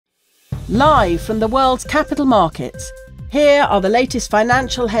Live from the world's capital markets, here are the latest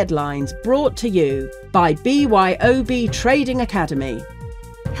financial headlines brought to you by BYOB Trading Academy.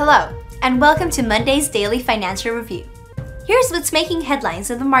 Hello, and welcome to Monday's Daily Financial Review. Here's what's making headlines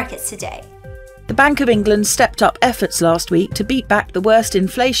in the markets today. The Bank of England stepped up efforts last week to beat back the worst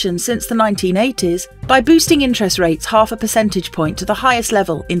inflation since the 1980s by boosting interest rates half a percentage point to the highest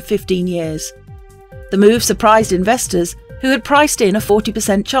level in 15 years. The move surprised investors who had priced in a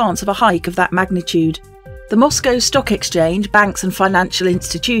 40% chance of a hike of that magnitude. The Moscow Stock Exchange, banks and financial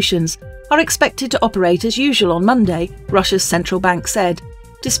institutions are expected to operate as usual on Monday, Russia's central bank said,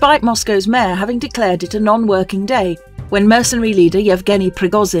 despite Moscow's mayor having declared it a non-working day when mercenary leader Yevgeny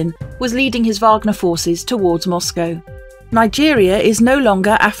Prigozhin was leading his Wagner forces towards Moscow. Nigeria is no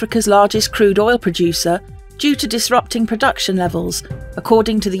longer Africa's largest crude oil producer due to disrupting production levels,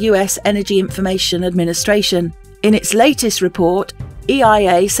 according to the US Energy Information Administration. In its latest report,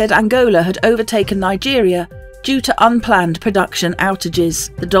 EIA said Angola had overtaken Nigeria due to unplanned production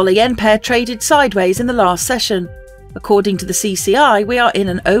outages. The dollar-yen pair traded sideways in the last session. According to the CCI, we are in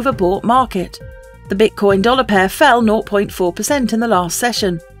an overbought market. The Bitcoin dollar pair fell 0.4% in the last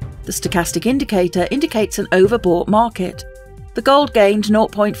session. The stochastic indicator indicates an overbought market. The gold gained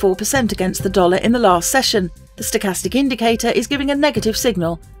 0.4% against the dollar in the last session. The stochastic indicator is giving a negative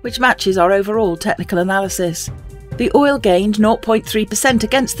signal, which matches our overall technical analysis. The oil gained 0.3%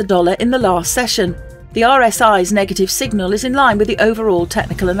 against the dollar in the last session. The RSI's negative signal is in line with the overall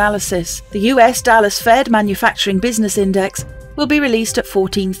technical analysis. The US Dallas Fed Manufacturing Business Index will be released at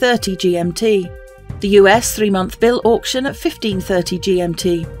 14:30 GMT. The US 3-month bill auction at 15:30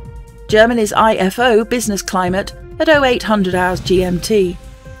 GMT. Germany's IFO Business Climate at 0800 hours GMT.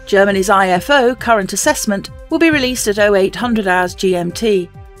 Germany's IFO Current Assessment will be released at 0800 hours GMT.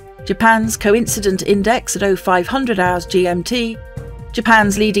 Japan's Coincident Index at 0500 hours GMT.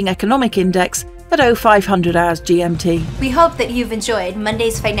 Japan's Leading Economic Index at 0500 hours GMT. We hope that you've enjoyed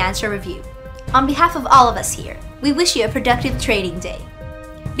Monday's Financial Review. On behalf of all of us here, we wish you a productive trading day.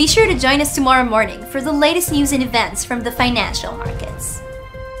 Be sure to join us tomorrow morning for the latest news and events from the financial markets.